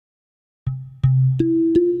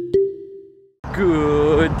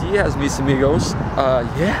Good dias, mis amigos.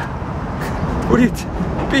 Yeah. What are you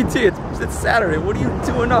BT, it's Saturday. What are you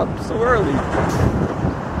doing up so early?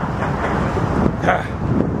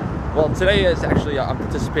 Well, today is actually, I'm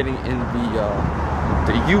participating in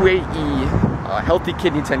the UAE Healthy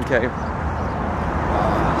Kidney 10K.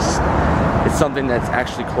 It's something that's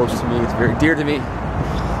actually close to me. It's very dear to me.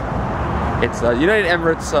 It's United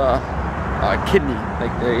Emirates kidney,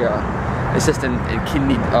 like they assist in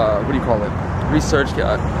kidney, what do you call it? Research.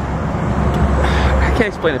 I can't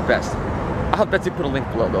explain it best. I'll have Betsy put a link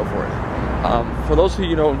below though for it. For those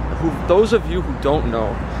of you who don't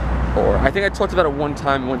know, or I think I talked about it one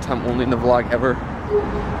time only in the vlog ever.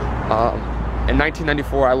 In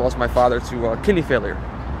 1994, I lost my father to kidney failure.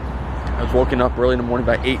 I was woken up early in the morning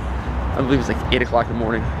by 8. I believe it was like 8 o'clock in the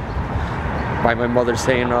morning by my mother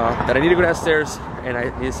saying that I need to go downstairs and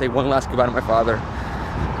I need to say one last goodbye to my father.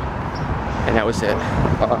 And that was it.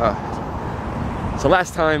 It's the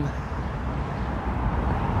last time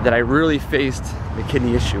that I really faced the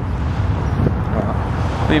kidney issue.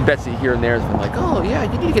 I mean, Betsy here and there has been like, oh yeah,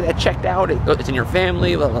 you need to get that checked out. It's in your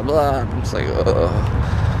family, blah, blah, blah. I'm just like, ugh.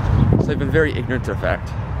 So I've been very ignorant to the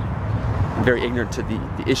fact. I'm very ignorant to the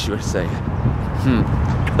issue, I say.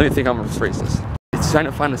 Let me think how I'm gonna phrase this. It's trying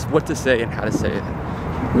to find what to say and how to say it.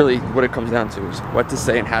 Really, what it comes down to is what to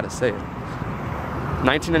say and how to say it.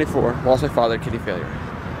 1994, lost my father to kidney failure.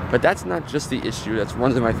 But that's not just the issue that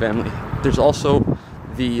runs in my family. There's also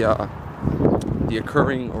the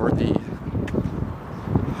occurring, or the,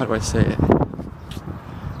 how do I say it?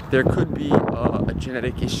 There could be a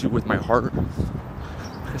genetic issue with my heart.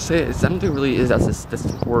 I say it, I don't think it really is, that's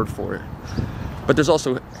the word for it. But there's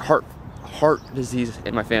also heart disease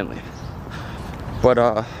in my family.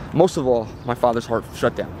 But most of all, my father's heart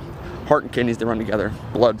shut down. Heart and kidneys, they run together.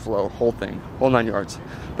 Blood flow, whole thing, whole 9 yards.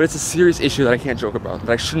 But it's a serious issue that I can't joke about,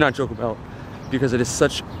 that I should not joke about, because it is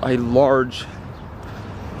such a large,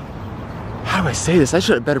 how do I say this? I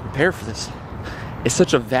should have better prepared for this. It's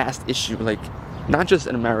such a vast issue, like not just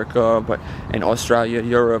in America, but in Australia,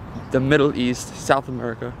 Europe, the Middle East, South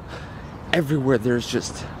America. Everywhere there's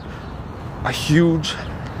just a huge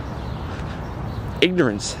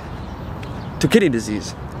ignorance to kidney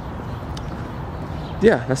disease.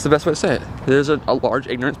 Yeah, that's the best way to say it. There's a large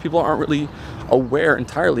ignorance. People aren't really aware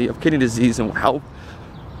entirely of kidney disease and how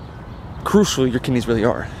crucial your kidneys really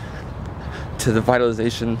are to the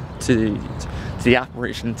vitalization, to the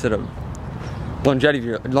operation, to the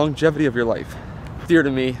longevity of your life. Dear to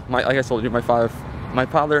me, like I told you, my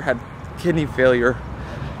father had kidney failure,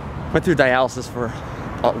 went through dialysis for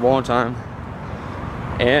a long time,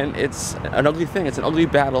 and it's an ugly thing. It's an ugly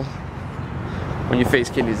battle when you face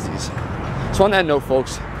kidney disease. So on that note,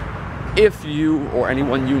 folks, if you or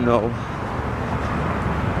anyone you know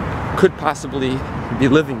could possibly be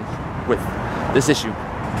living with this issue,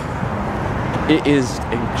 it is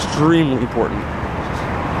extremely important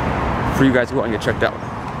for you guys to go out and get checked out.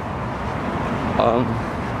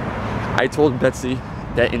 I told Betsy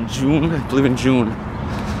that in June, I believe in June,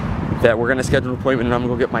 that we're gonna schedule an appointment and I'm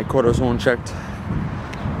gonna go get my cortisone checked,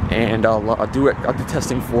 and I'll do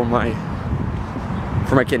testing for my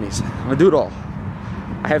kidneys. I'm gonna do it all.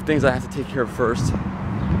 I have things I have to take care of first,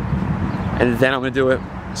 and then I'm gonna do it.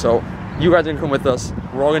 So you guys are gonna come with us.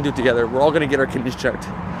 We're all gonna do it together. We're all gonna get our kidneys checked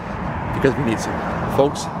because we need to.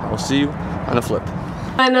 Folks, I will see you on the flip.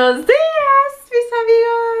 Buenos dias, mis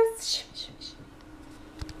amigos.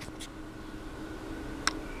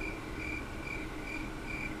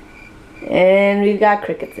 And we've got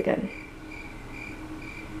crickets again.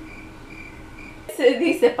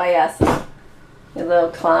 Dice payaso. You little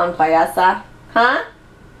clown payasa. Huh?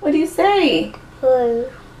 What do you say?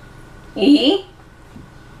 E? E?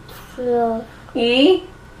 No, B?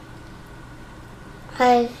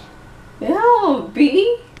 I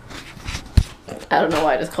don't know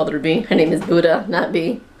why I just called her B. Her name is Buddha, not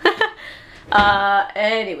B.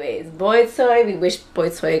 Anyways, Boytoy, we wish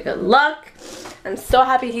Boytoy good luck. I'm so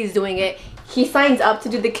happy he's doing it. He signs up to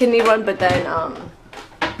do the kidney run, but then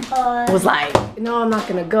was like, no, I'm not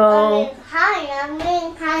gonna go.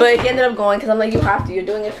 But he ended up going because I'm like, you have to. You're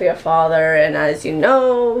doing it for your father, and as you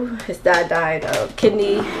know, his dad died of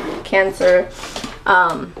kidney cancer.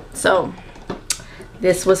 So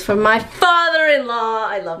this was for my father-in-law.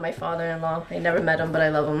 I love my father-in-law. I never met him, but I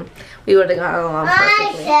love him. We would have gotten along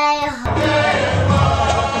perfectly.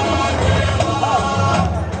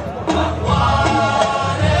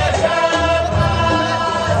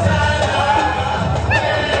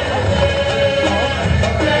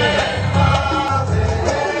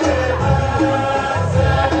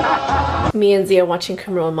 Me and Z are watching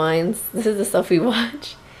Criminal Minds. This is the stuff we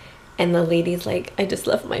watch. And the lady's like, I just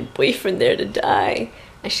left my boyfriend there to die.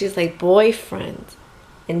 And she's like, boyfriend?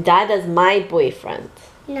 And Dada's my boyfriend.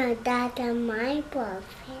 No, Dada my boyfriend.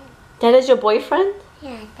 Dada's your boyfriend?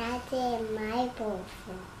 Yeah, Dada my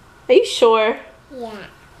boyfriend. Are you sure? Yeah.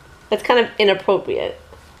 That's kind of inappropriate.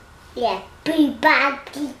 Yeah.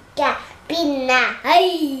 Pina.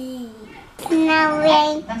 Hey. Now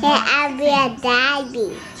wearing her Abby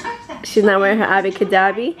Daddy. She's not wearing her Abby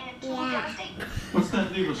Kadabi? Yeah.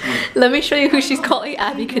 Let me show you who she's calling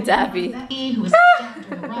Abby Kadabi.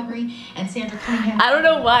 I don't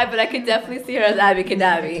know why, but I could definitely see her as Abby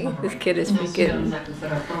Kadabi. This kid is freaking...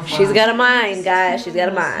 She's got a mind, guys. She's got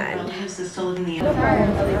a mind.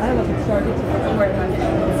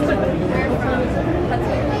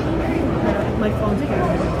 My phone's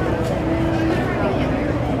here.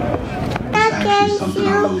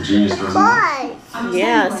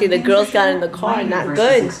 Yeah, see, the girls got in the car, not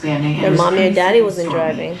good. Their mommy and daddy wasn't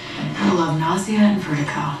driving. I love nausea and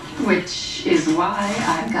vertigo, which is why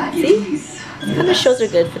I got you these. These kind of shows are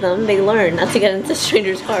good for them. They learn not to get into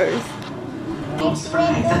strangers' cars.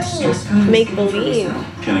 Make believe.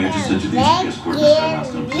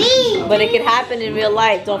 But it can happen in real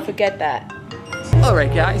life. Don't forget that. All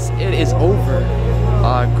right, guys, it is over.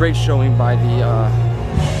 Great showing by the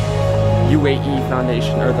UAE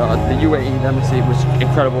Foundation, or the UAE embassy. It was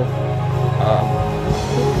incredible.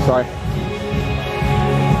 Sorry.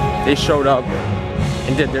 They showed up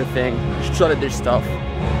and did their thing, strutted their stuff,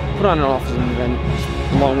 put on an awesome event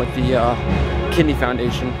along with the Kidney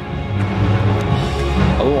Foundation.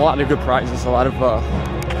 A lot of good prizes, a lot of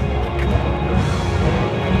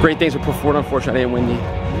great things were put forward. Unfortunately, I didn't win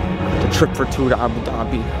the trip for two to Abu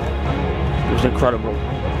Dhabi. It was incredible.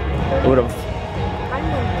 It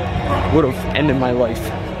would have ended my life.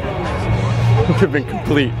 It would have been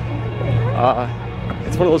complete.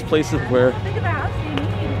 It's one of those places where,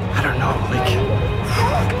 I don't know, like,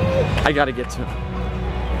 I gotta get to.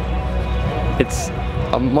 It's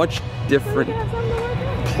a much different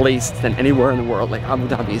place than anywhere in the world. Like, Abu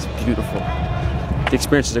Dhabi is beautiful. The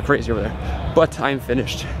experiences are crazy over there. But I'm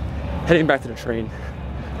finished. Heading back to the train.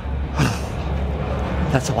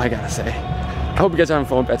 That's all I gotta say. I hope you guys are having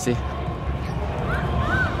fun with Betsy.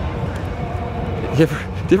 Do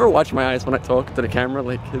you ever watch my eyes when I talk to the camera?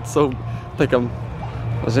 Like, it's so, like,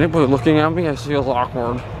 is anybody looking at me? I feel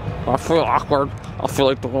awkward. I feel awkward. I feel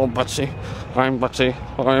like the little Betsy. I'm Betsy.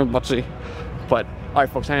 I'm Betsy. But, alright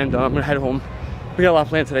folks, I am done. I'm gonna head home. We got a lot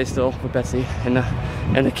planned today still with Betsy and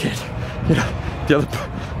the kid. You know, the other,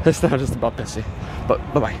 it's not just about Betsy. But,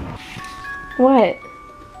 bye-bye. What?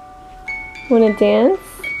 Wanna dance?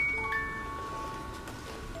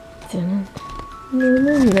 No.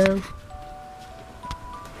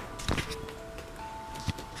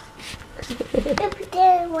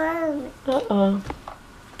 Uh-oh.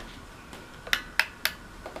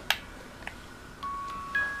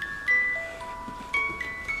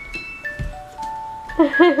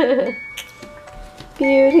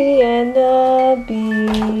 Beauty and the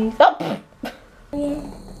Beast. Oh!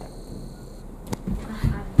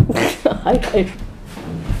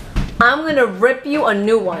 I'm gonna rip you a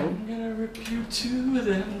new one. I'm gonna rip you to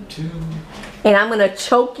them too. And I'm gonna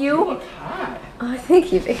choke you. You look hot. Oh,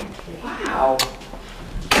 thank you, babe. Wow.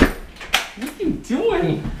 What are you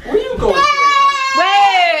doing? Where are you going today?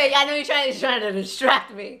 Wait! I know you're trying to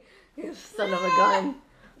distract me. You son of a gun.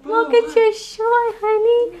 Look at your short,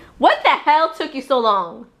 honey. What the hell took you so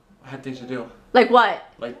long? I had things to do. Like what?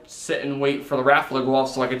 Like sit and wait for the raffle to go off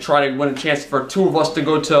so I could try to win a chance for two of us to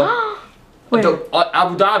go to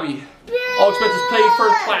Abu Dhabi. All expenses paid,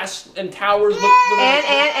 first class and towers.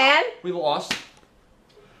 And? We lost.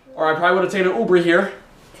 Or I probably would have taken an Uber here.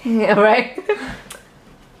 Yeah, right?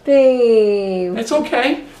 Babe. It's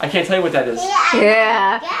okay. I can't tell you what that is.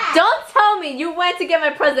 Yeah. Don't tell me you went to get my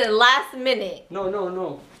present last minute.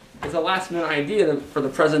 No. It's a last minute idea for the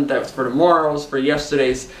present that was for tomorrow's, for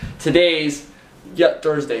yesterday's, today's,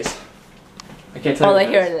 Thursday's. I can't tell you. All I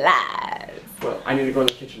hear is lies. Well, I need to go in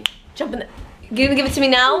the kitchen. Jump in there. You gonna give it to me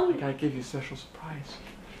now? I gotta give you a special surprise.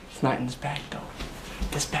 It's not in this bag though.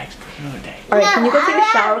 This bag's for another day. Alright, can you go take a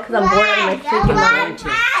shower because I'm bored out of my freaking mind.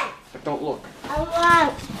 But don't look.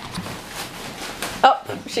 Oh,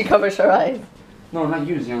 she covers her eyes. No, not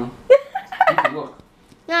you, Zion. You can look.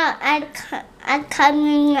 No, I come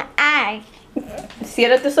in the eye.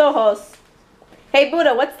 Cierra tus ojos. Hey,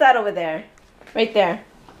 Buddha, what's that over there? Right there.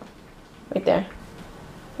 Right there.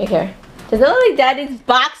 Right here. Does that look like Daddy's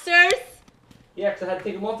boxers? Yeah, because I had to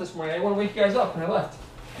take them off this morning. I didn't want to wake you guys up and I left.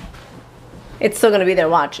 It's still gonna be there,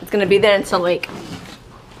 watch. It's gonna be there until like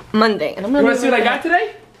Monday. And I'm You want to see what I got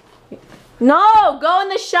today? No, go in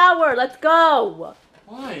the shower. Let's go.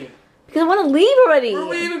 Why? Because I want to leave already. Where are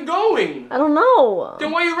we even going? I don't know.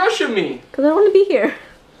 Then why are you rushing me? Because I don't want to be here.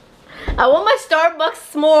 I want my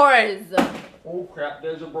Starbucks s'mores. Oh crap,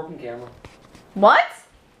 there's a broken camera. What?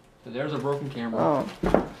 There's a broken camera.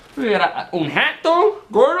 Oh. We got un hat though,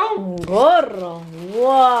 gordo. Gorro.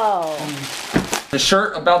 Whoa. The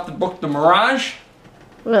shirt about the book The Mirage.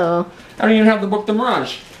 Oh. I don't even have the book The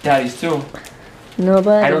Mirage. Daddy's too.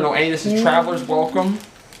 Nobody. I don't know any of this. Is Traveler's Welcome.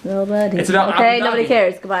 Nobody. It's about okay, Abu Dhabi. nobody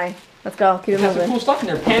cares. Goodbye. Let's go. Keep it Got some moving. cool stuff in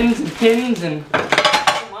there. Pens and pins and...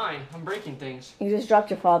 Oh my, I'm breaking things. You just dropped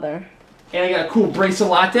your father. And I got a cool bracelet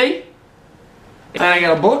latte. And I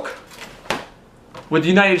got a book with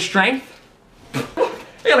United Strength. I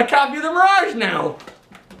got a copy of The Mirage now.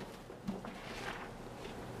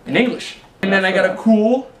 In English. And then I got a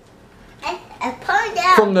cool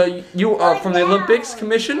from the Olympics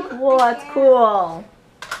Commission. Whoa, that's cool.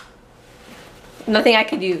 Nothing I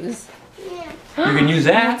could use. You can use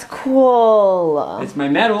that. That's cool. It's my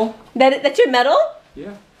medal. That's your medal?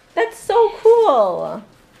 Yeah. That's so cool.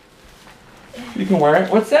 You can wear it.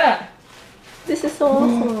 What's that? This is so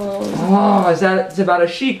awesome. Oh, it's about a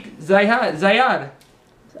sheikh, Zayad.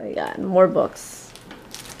 So yeah, more books.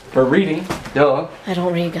 For reading, duh. I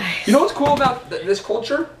don't read, guys. You know what's cool about this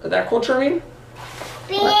culture? That culture, I mean?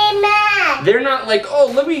 Be mad. They're not like,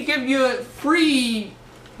 oh, let me give you free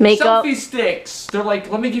Makeup. selfie sticks. They're like,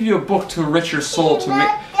 let me give you a book to enrich your soul, to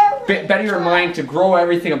better your mind, to grow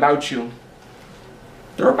everything about you.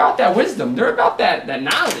 They're about that wisdom. They're about that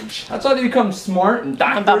knowledge. That's why they become smart and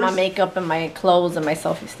doctors. About my makeup and my clothes and my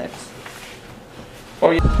selfie sticks.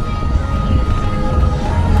 Oh, yeah.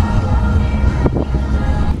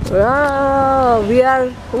 Wow,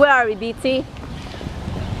 where are we, Betsy?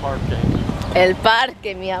 Parque. El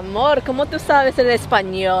parque, mi amor. ¿Cómo tú sabes el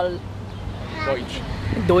español? Deutsch.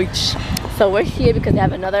 Deutsch. So we're here because they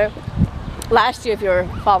have another. Last year, if you're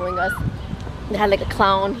following us, they had like a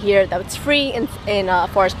clown here that was free in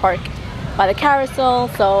Forest Park by the carousel.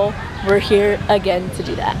 So we're here again to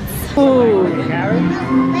do that. Ooh.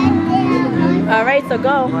 All right, so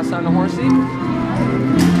go. You want to sit on the horsey?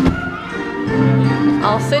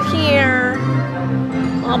 I'll sit here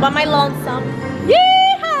all by my lonesome.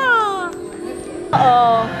 Yeehaw!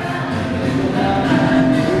 Uh-oh.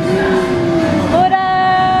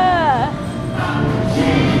 Hurrah!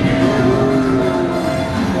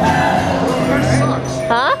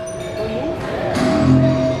 Huh?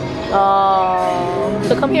 Oh.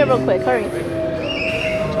 So come here real quick, hurry.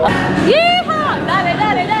 Yeehaw! Dale,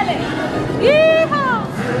 dale, dale! Yeehaw!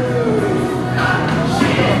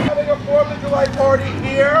 Having a 4th of July party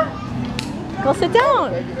here. Go sit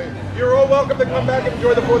down. You're all welcome to come back and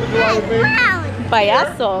enjoy the 4th of July with me.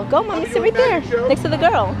 Payaso. Go, mommy, sit right there. Next to the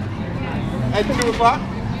girl. At 2 o'clock.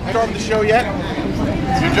 I don't have the show yet.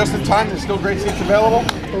 You're just in time. There's still great seats available.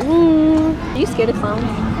 Ooh. Are you scared of clowns?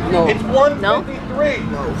 No. It's 1:53.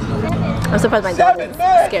 I'm surprised my 7 daughter's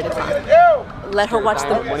minutes. scared of What are clowns. you gonna do? Let her watch Okay,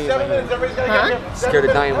 the... 7 minutes. Everybody's gonna Huh? get here. Scared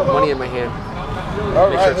of dying with money in my hand. All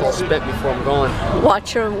Make right, sure it's all let's see. spent before I'm gone.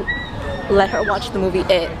 Watch her... Let her watch the movie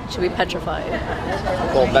It. She'll be petrified.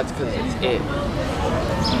 Well, that's because it's it.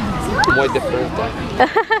 Muy diferente.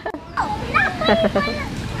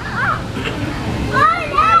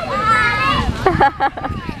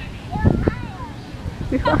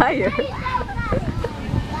 Be quiet.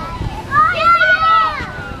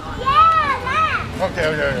 Okay.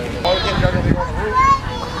 Oh, we can't juggle the on the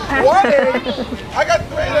roof. What? I got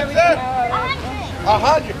 3, that's it.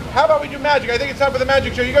 100. How about we do magic? I think it's time for the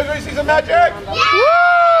magic show. You guys ready to see some magic? Yeah!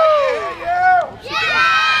 Yeah!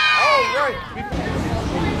 All right.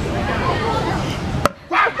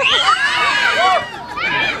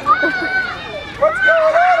 What's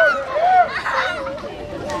going on over here?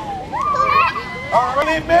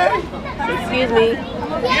 Believe me? Excuse me. You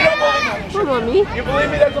don't believe me? Come on, me. You believe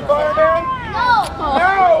me that's a fireman? No!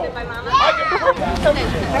 I can prove that.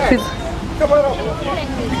 Come on over.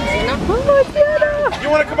 Oh, Tiana. You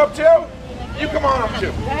want to come up too? You come on up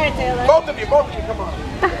too. Both of you, come on.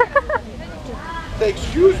 Say,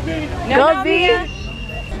 excuse me. Go, Zia.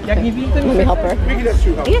 Let me help her. We can have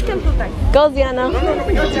 2 help. Go,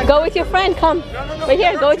 Ziana. Go with your friend. Come. Right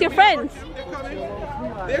here. Go with your friends.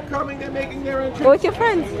 They're coming. They're making their entrance. Go with your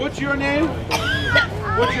friends. What's your name?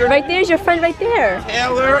 What's your Right there's your friend right there.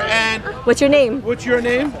 Taylor and What's your name? what's your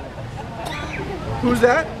name? Who's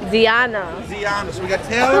that? Ziana. Ziana. So we got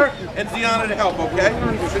Taylor and Ziana to help, okay?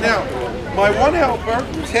 So now, my one helper,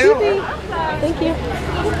 Taylor, Thank you.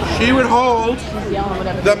 she would hold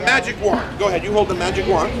the magic wand. Go ahead, you hold the magic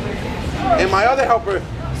wand. And my other helper,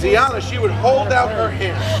 Ziana, she would hold out her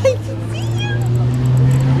hand.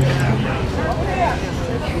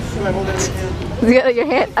 Should I hold it in your hand? You got your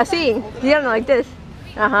hand. I see. You don't know like this.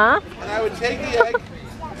 And I would take the egg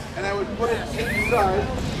and I would put it inside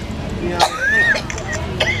the pan.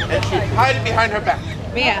 And she'd hide it behind her back.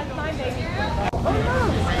 Mia.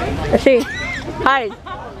 I see. Hide.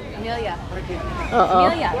 Amelia.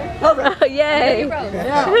 Amelia. Oh, yay.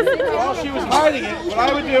 Yeah. While she was hiding it, what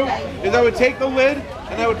I would do is I would take the lid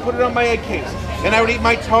and I would put it on my egg case. And I would eat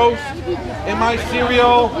my toast, and my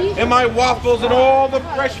cereal, and my waffles, and all the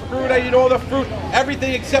fresh fruit. I eat all the fruit,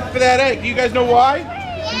 everything except for that egg. Do you guys know why?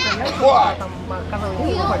 Why?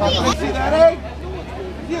 You see that egg?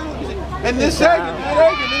 And this egg, and that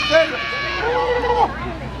egg, and this egg.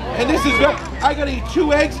 And this is good. I gotta eat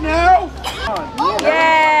 2 eggs now?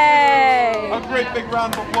 Yay! A great big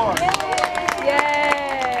round of applause.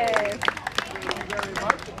 Yay!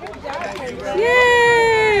 Thank you.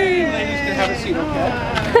 Yay! Ladies can have a seat, okay?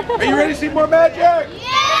 Are you ready to see more magic?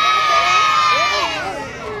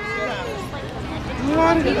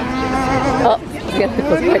 Oh,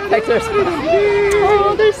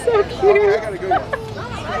 oh, they're so cute.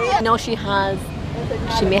 You know she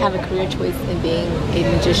may have a career choice in being a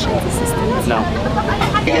magician's assistant. No.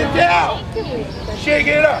 Shake it down. Shake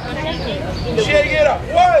it up. Shake it up.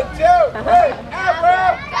 1, 2, 3.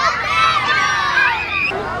 Abra.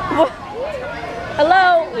 Hello.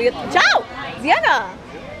 Ciao. Ziana.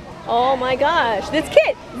 Oh my gosh. This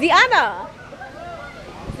kid. Ziana.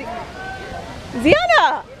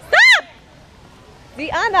 Ziana. Stop.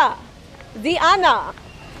 Ziana. Ziana.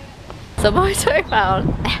 So Boytoy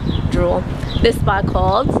found drool. This spot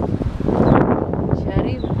called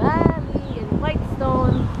Cherry Valley in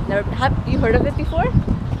Whitestone. Have you heard of it before?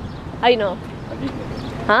 How you know? I've eaten it.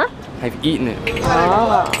 Huh? I've eaten it.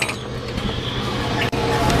 Oh.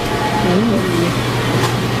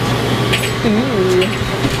 Ooh.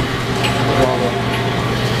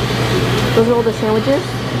 Those are all the sandwiches?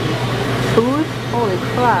 Food? Holy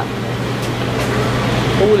crap.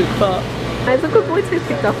 Holy crap. Guys, look what Boytoy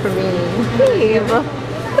picked up for me. Babe.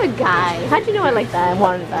 Good guy. How'd you know I like that? I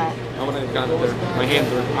wanted that. I would have gotten it there. My hands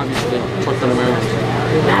were obviously tucked under my arms.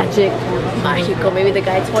 Magic. Magical. Maybe the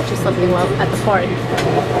guy taught you something while at the park.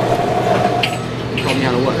 Taught me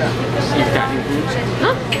how to what? See fattening foods?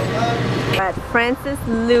 Huh? At Francis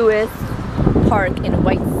Lewis Park in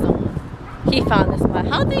Whitestone. He found this spot.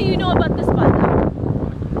 How do you know about this spot now?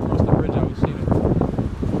 Across the bridge I was seeing it.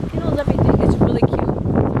 He knows everything. It's really cute.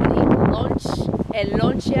 El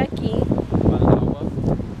lonche aquí.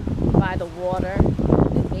 By the water.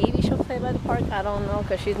 Maybe she'll play by the park. I don't know,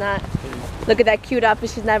 because she's not. Look at that cute outfit.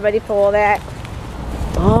 She's not ready for all that.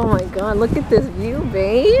 Oh my god, look at this view,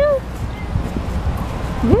 babe.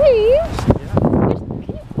 Babe. Can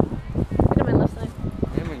you look at my left side?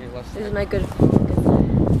 I am on your left side. This is my good side.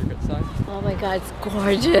 Your good side? Oh my god, it's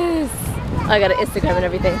gorgeous. I got an Instagram and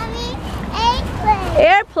everything.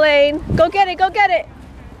 Airplane. Go get it, go get it.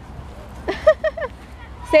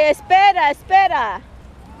 Say espera, espera.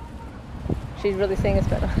 She's really saying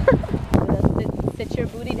espera. Sit your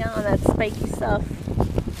booty down on that spiky stuff.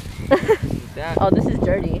 Oh, this is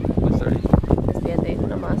dirty. What's dirty? Despídete,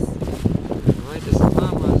 no más. Alright, this is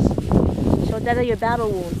Mama's. Show Dada your battle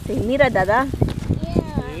wound. Say, mira, Dada.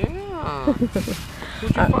 Yeah.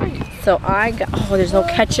 Who'd you find? So I got, oh, there's no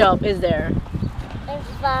ketchup, is there? It's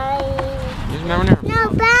fine. Use marinara.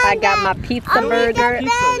 No, I got my pizza burger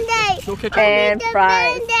No ketchup. and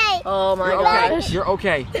fries. Oh my gosh. You're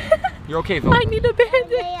okay. You're okay, Vilka. I need a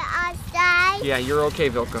band-aid. Outside. Yeah, you're okay,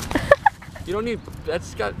 Vilka. You don't need,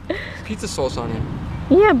 that's got pizza sauce on it.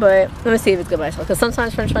 Yeah, but let me see if it's good by itself. Because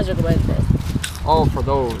sometimes French fries are good by themselves. Oh, for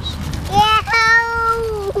those.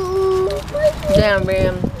 Damn,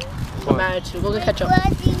 man. What? I'm mad at you. Go get ketchup.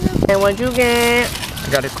 And what'd you get? I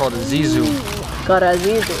got it called a Zizu. Got a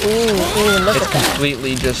Zizu. Look It's at that.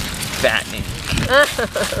 completely just fattening.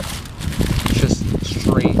 Just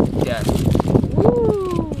straight death.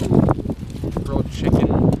 Woo. Grilled chicken,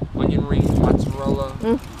 onion rings, mozzarella,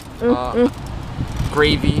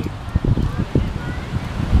 gravy.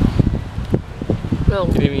 Oh.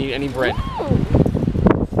 You didn't eat any bread. Oh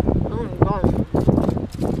my god.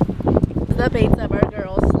 The pizza burger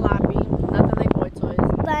all sloppy. Nothing like Boytoy's.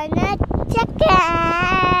 Banana chicken.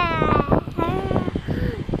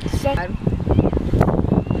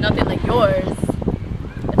 Nothing like yours.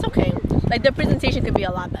 It's okay. Like the presentation could be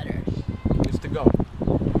a lot better. It's to go.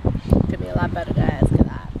 Could be a lot better, guys. A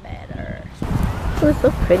lot better. Oh, it's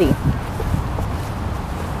so pretty.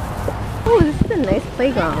 Oh, this is a nice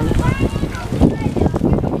playground.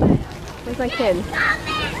 Where's my kid?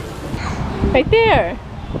 Right there.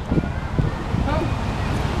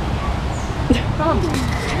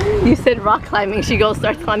 You said rock climbing. She goes,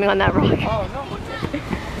 starts climbing on that rock. Oh, no.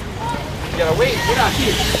 gotta wait. Get out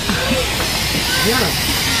here.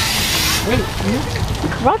 Wait.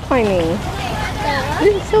 Rock climbing.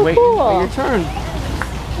 This is so cool. Wait your turn.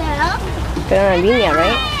 Pero una línea,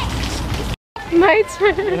 right? My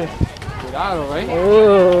turn. Cuidado, right?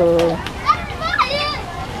 Ooh.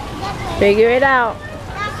 Figure it out.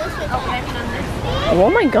 Oh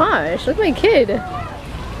my gosh, look at my kid.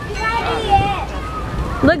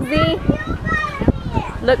 Look, Z.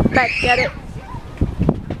 Look back at it.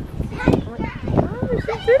 Oh,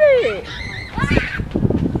 she did it.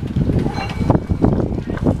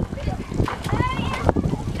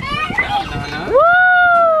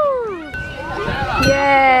 Woo!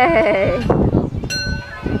 Yay!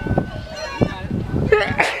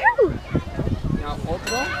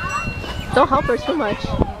 Don't help her too much.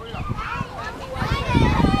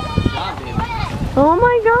 Oh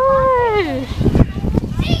my gosh!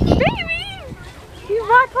 Baby! You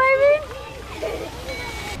rock climbing?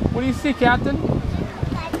 What do you see, Captain?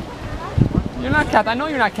 You're not Captain. I know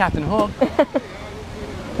you're not Captain Hook.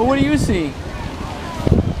 But what do you see?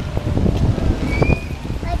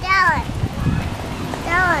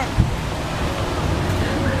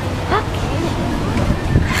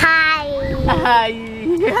 Hi.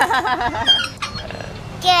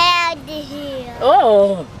 Get out of here.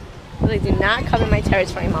 Oh! Like, do not cover my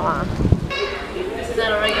territory, Mama. This is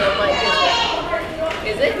not a regular bike,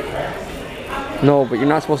 is it? Is it? No, but you're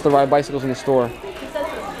not supposed to ride bicycles in the store.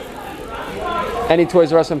 Any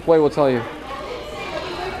Toys R Us employee will tell you.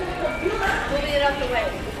 Moving it out the way.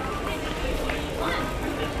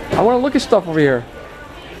 I want to look at stuff over here.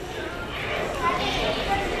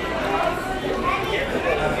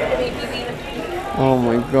 Oh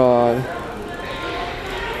my God.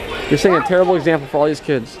 You're setting a terrible example for all these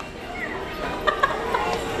kids.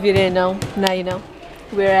 If you didn't know, now you know.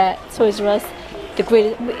 We're at Toys R Us. The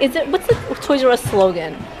greatest. What's the Toys R Us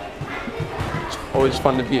slogan? Always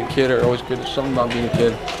fun to be a kid, or always good. There's something about being a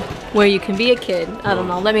kid. Where you can be a kid. I don't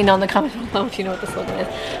know. Let me know in the comments below if you know what the slogan is.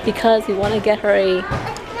 Because we want to get her a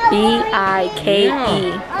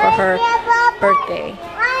B-I-K-E for her birthday.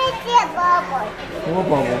 More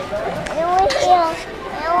bubbles.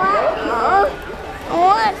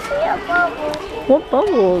 What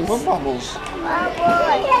bubbles? More bubbles.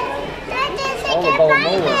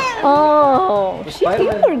 Oh, you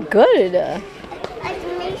were good.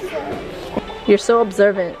 You're so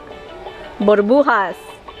observant. Burbujas.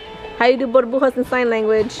 How you do burbujas in sign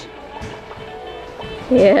language?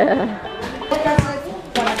 Yeah.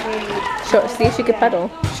 Show, see if she can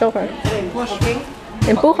pedal. Show her.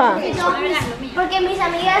 Empuja.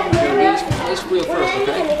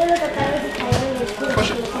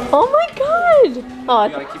 Oh my God! Oh,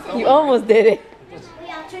 you almost did it.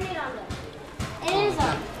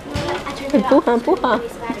 Empuja, empuja.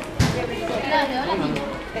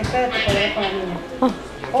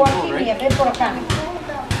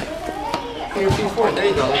 There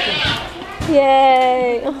you go.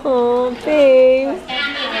 Yay! Oh, babe.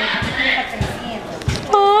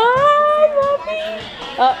 Oh, mommy.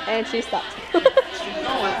 Oh, and she stopped.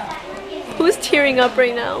 Who's tearing up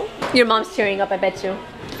right now? Your mom's tearing up, I bet you.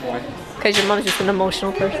 Because your mom's just an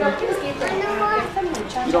emotional person.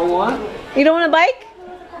 You don't want? You don't want a bike?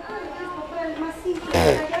 Look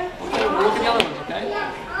at the other ones, okay?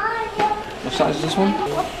 What size is this one?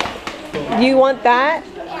 You want that?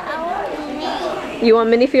 You want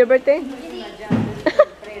mini for your birthday?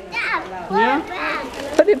 Yeah?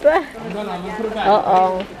 Put it back.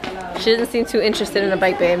 Uh-oh. She doesn't seem too interested in a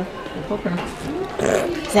bike, babe. Okay.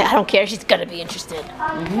 She's like, I don't care, she's gonna be interested.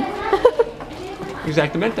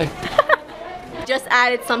 Exactamente. Just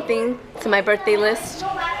added something to my birthday list.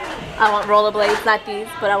 I want rollerblades, not these,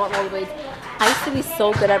 but I want rollerblades. I used to be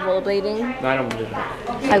so good at rollerblading. No, I don't believe it.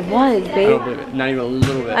 I was, babe. I don't believe it. Not even a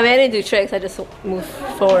little bit. I mean, I didn't do tricks, I just moved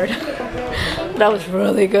forward. But I was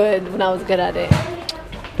really good when I was good at it.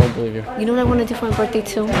 Don't believe you. You know what I want to do for my birthday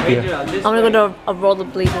too? Yeah. I want to go to a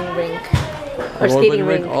rollerblading rink. Or skating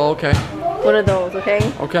rink. Oh, okay. One of those, okay?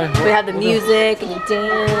 Okay. We have the music and you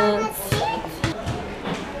dance.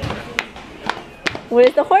 What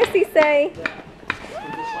does the horsey say?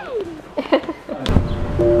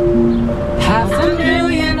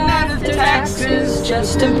 $500,000 after taxes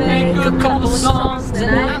just to make a couple songs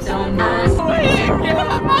and I don't mind.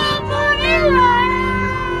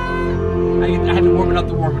 I had to warm it up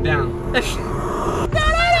to warm it down. I'm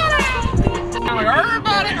like,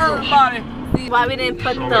 everybody. Why we didn't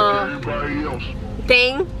put the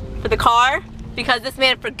thing for the car? Because this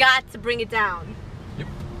man forgot to bring it down. Yep.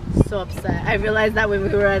 So upset. I realized that when we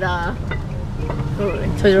were at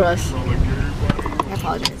Toys R Us. I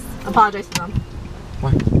apologize. Apologize to them.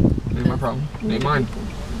 What? Ain't my problem. Ain't mine.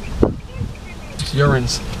 It's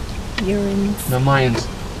urines. Urines. No Mayans.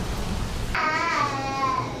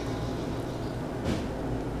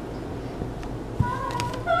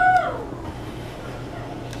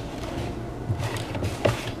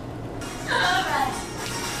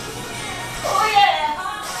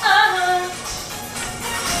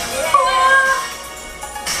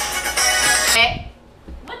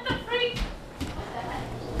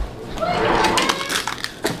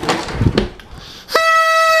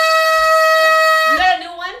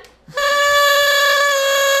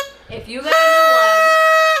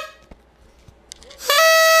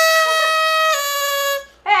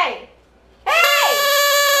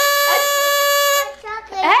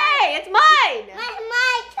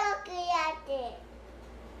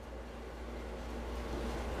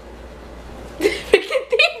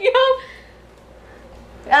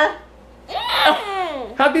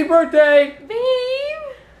 Happy birthday! Babe!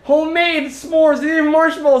 Homemade s'mores, there's even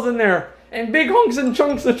marshmallows in there. And big hunks and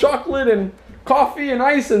chunks of chocolate and coffee and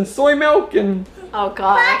ice and soy milk and... Oh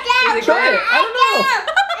gosh. Try it, I don't know.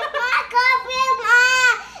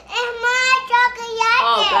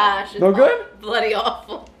 Oh gosh. No good? Bloody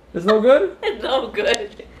awful. It's no good? It's no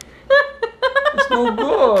good. It's no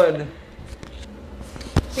good.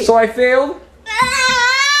 So I failed?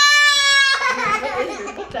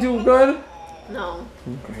 Do good? No.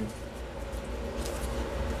 Okay.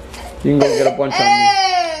 You can go get a bunch on me.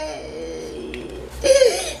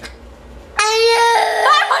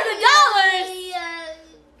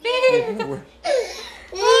 $500!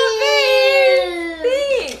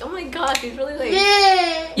 Oh my gosh, he's really like...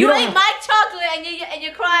 You ate my chocolate and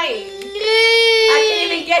you're crying. I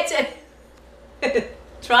can't even get to...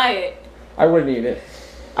 Try it. I wouldn't eat it.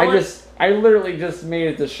 I literally just made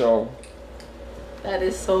it to show. That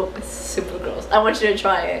is so super gross. I want you to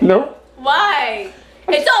try it. Nope. Why?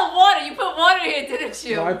 It's all water. You put water here, didn't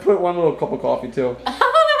you? No, I put one little cup of coffee too.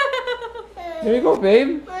 There you go,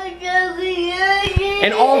 babe.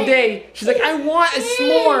 And all day, she's like, I want a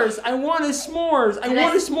s'mores. I want a s'mores. I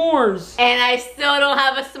want a s'mores. And I still don't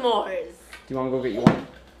have a s'mores. Do you want to go get you one?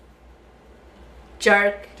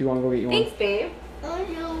 Jerk. Do you want to go get you one? Thanks, babe.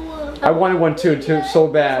 I wanted one too, so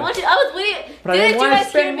bad. I was waiting. But I didn't Didn't you want to guys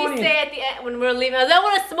hear spend me money. say at the end when we were leaving, I was like, I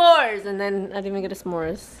want a s'mores, and then I didn't even get a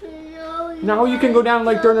s'mores. Now you can go down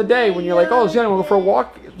like during the day when you're like, oh, Jenny, want to go for a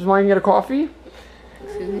walk? Just want to get a coffee?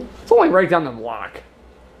 Excuse me? It's only right down the block.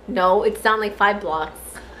 No, it's down like 5 blocks.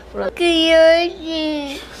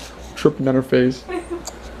 Tripping down her face.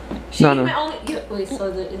 No. Wait,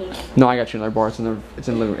 so No, I got you another bar. It's in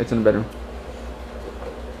the bedroom.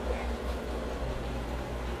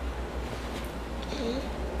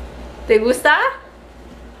 ¿Te gusta?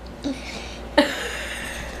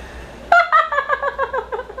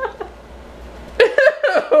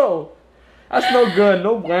 Oh, that's no good.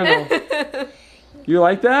 No bueno. You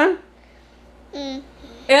like that?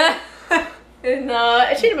 Yeah. No,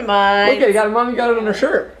 it changed my mind. Okay, mommy got it on her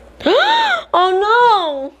shirt. Oh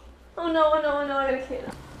no! Oh no, I gotta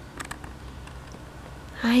kill.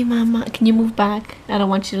 Hi, Mama. Can you move back? I don't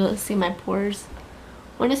want you to see my pores.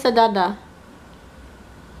 ¿Dónde está Dada?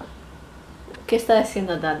 ¿Qué está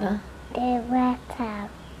haciendo Dada?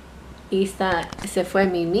 Y se fue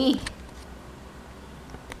Mimi.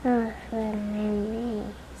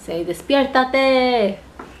 Say, despiértate.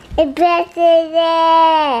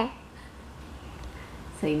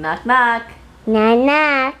 Say, knock, knock.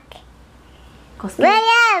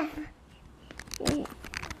 Cosquilla.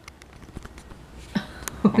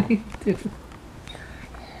 What do you do?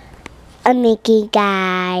 I'm making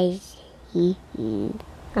guys.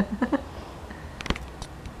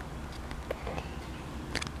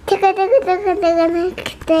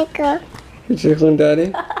 Tickle. You tickling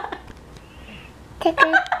Daddy?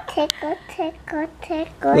 Tickle. Is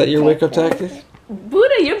that your wake up tactic?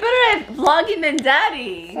 Buddha, you're better at vlogging than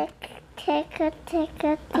Daddy. Tickle.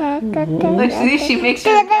 Look, see, she makes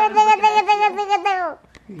sure.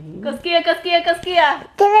 Cosquilla.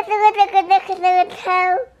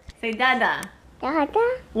 Say, Dada.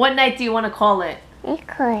 What night do you want to call it? Say,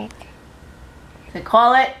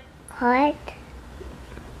 call it.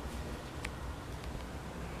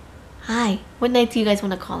 Hi. What night do you guys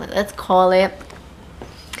want to call it? Let's call it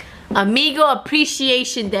Amigo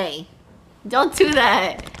Appreciation Day. Don't do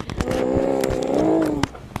that.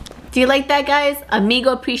 Do you like that, guys?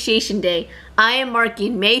 Amigo Appreciation Day. I am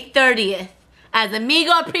marking May 30th as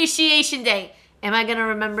Amigo Appreciation Day. Am I gonna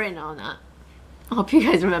remember it? No, I'm not. I hope you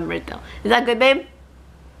guys remember it though. Is that good, babe?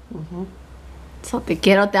 So te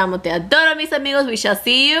quiero, te amo, te adoro, mis amigos. We shall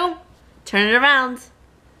see you. Turn it around.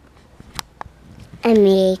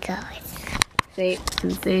 Amigos. Say,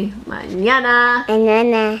 mañana.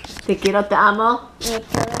 Banana. Te quiero, te amo.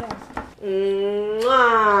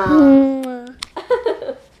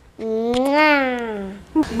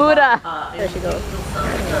 Buddha. There she goes.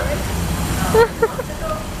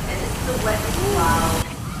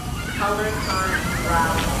 Color time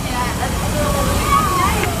brown.